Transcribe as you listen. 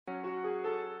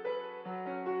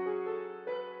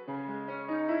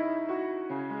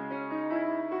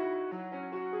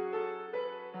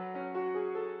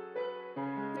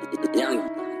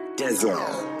Young Desert.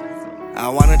 I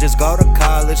wanna just go to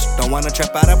college, don't wanna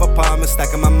trap out of apartments.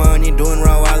 Stacking my money, doing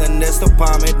Rhode Island, this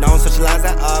department. Don't socialize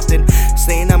that often,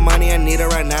 seeing the money, I need it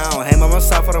right now. Hey, by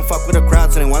myself, I don't fuck with the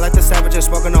crowd. Today, one like the savages,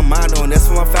 smoking on mine. Doing this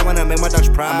for my family, to make my dogs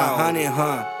proud. I'm a honey,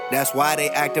 huh? That's why they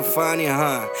acting funny,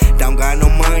 huh? Don't got no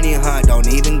money, huh? Don't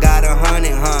even got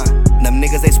 100, huh? Them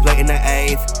niggas, they splitting the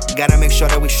eighth. Gotta make sure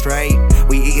that we straight.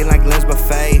 We eating like Lynn's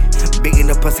buffet, beating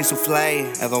the pussy souffle.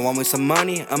 If I want me some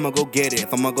money, I'ma go get it.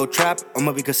 If I'ma go trap,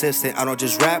 I'ma be consistent. I don't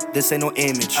just rap, this ain't no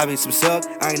image. I be some silk,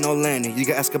 I ain't no linen. You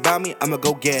can ask about me, I'ma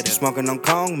go get it. Smoking on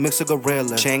Kong, mix a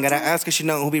gorilla. She ain't gotta ask her, she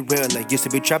know who be realer. Used to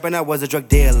be trapping, I was a drug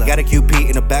dealer. Got a QP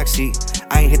in the backseat,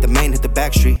 I ain't hit the main, hit the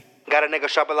back street. Got a nigga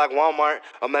shopping like Walmart,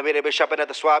 or maybe they been shopping at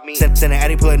the swap meet. Send an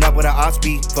Addy pulling up with an ox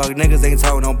beat. Fuck niggas, they ain't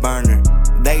told no burner.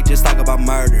 They just talk about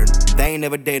murder. They ain't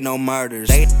never did no murders.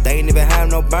 They ain't even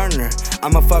have no burner.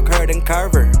 I'ma fuck her then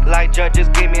curve her. Like judges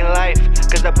give me life,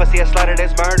 cause the pussy is slaughtered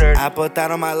is murdered. I put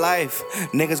that on my life.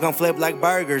 Niggas gon' flip like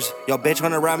burgers. Yo bitch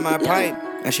wanna ride my pipe,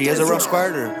 and she is a real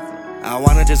squirter. I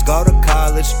wanna just go to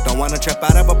college, don't wanna trap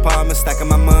out of apartments. Stacking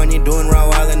my money, doing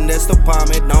Rhode Island, this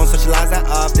department. Don't socialize that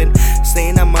often,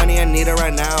 seeing the money, I need it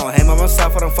right now. Hey, by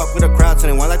myself, I don't fuck with the crowd.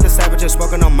 Today, one like the savages,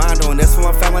 smoking on mine. Doing this for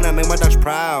my family, to make my dogs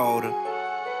proud.